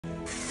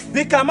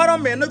The camera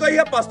man no go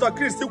hear Pastor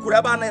Chris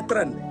Kureba na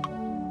trend.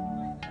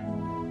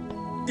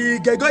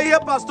 I go hear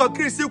Pastor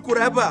Chris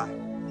Kureba.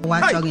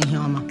 What talking here,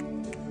 ma?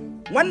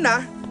 One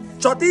na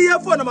choti here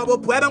for na mabo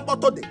pueben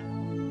potode.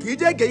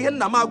 Kije ge hen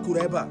na ma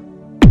Kureba.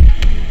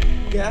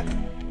 Yeah.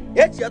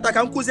 I'm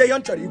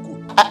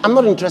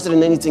not interested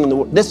in anything in the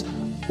world.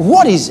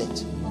 What is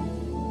it?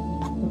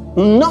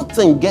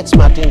 Nothing gets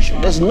my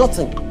attention. There's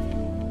nothing.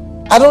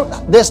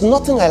 There's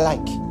nothing I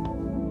like.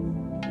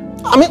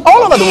 I mean,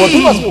 all over the world,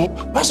 people ask me,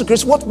 Pastor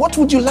Chris, what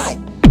would you like?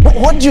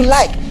 What do you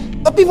like?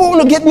 But people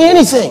want to get me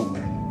anything.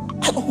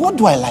 What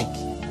do I like?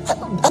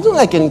 I don't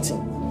like anything.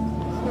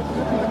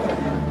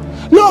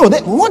 No,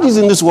 what is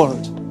in this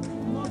world?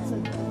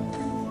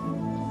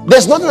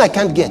 There's nothing I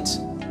can't get.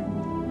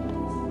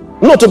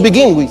 No, to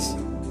begin with,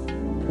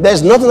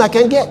 there's nothing I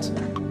can get.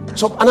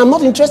 So, and I'm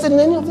not interested in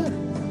any of them.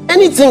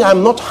 Anything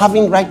I'm not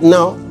having right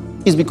now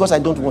is because I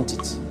don't want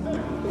it.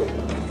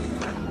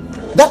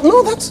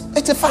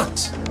 It's a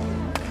fact.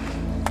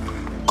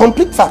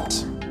 Complete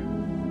fact.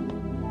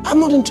 I'm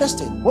not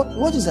interested.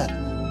 What is that?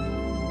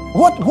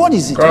 What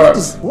is it?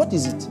 What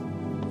is it?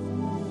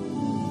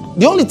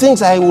 The only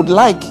things I would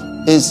like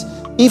is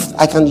if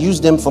I can use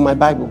them for my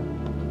Bible.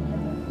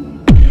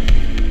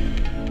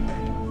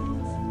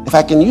 If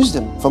I can use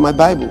them for my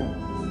Bible,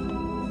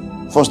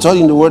 for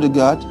studying the Word of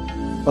God,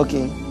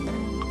 okay.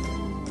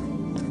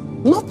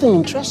 Nothing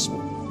interests me.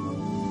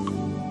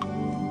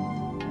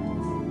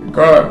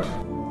 God.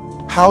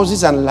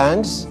 Houses and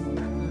lands,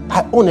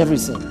 I own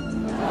everything.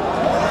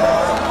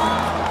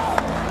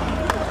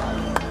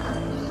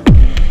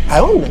 I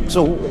own them.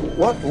 So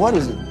what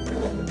is it?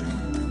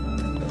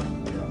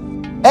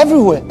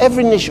 Everywhere,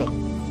 every nation.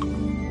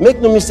 Make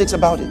no mistakes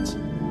about it.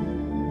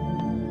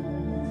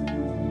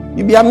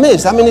 You'll be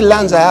amazed how many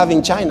lands I have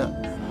in China.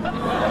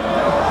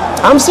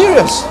 I'm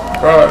serious.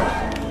 God.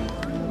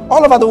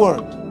 All over the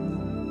world.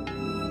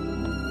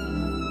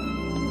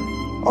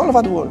 All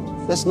over the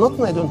world. There's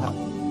nothing I don't have.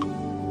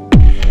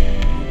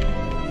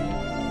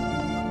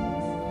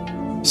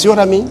 See what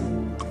I mean?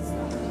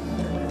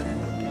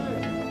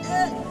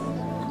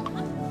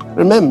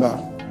 Remember,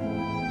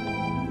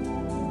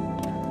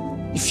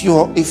 if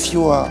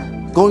you are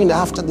going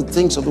after the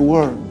things of the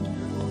world,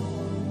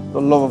 the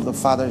love of the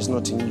Father is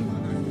not in you.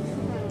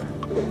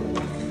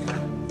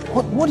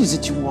 What is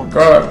it you want?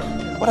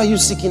 God. What are you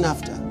seeking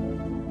after?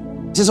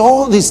 It says,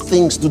 all these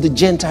things do the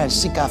Gentiles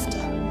seek after.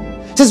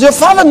 It says, your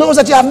Father knows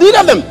that you have need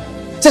of them.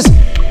 It says,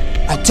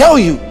 I tell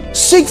you,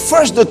 seek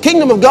first the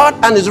kingdom of God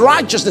and his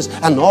righteousness,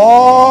 and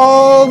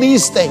all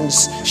these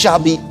things shall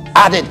be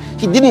added.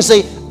 He didn't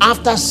say,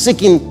 after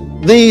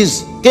seeking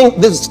this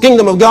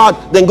kingdom of God,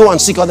 then go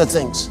and seek other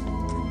things.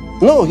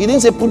 No, he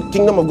didn't say put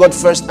kingdom of God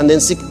first and then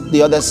seek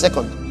the other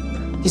second.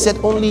 He said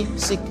only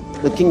seek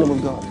the kingdom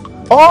of God.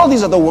 All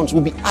these other ones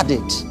will be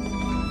added.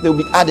 They will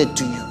be added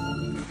to you.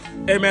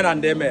 Amen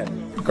and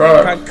amen.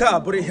 God. Kanka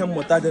aburi hem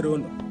motadero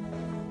no.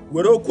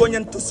 Wero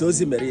konyen to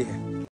sozi mere.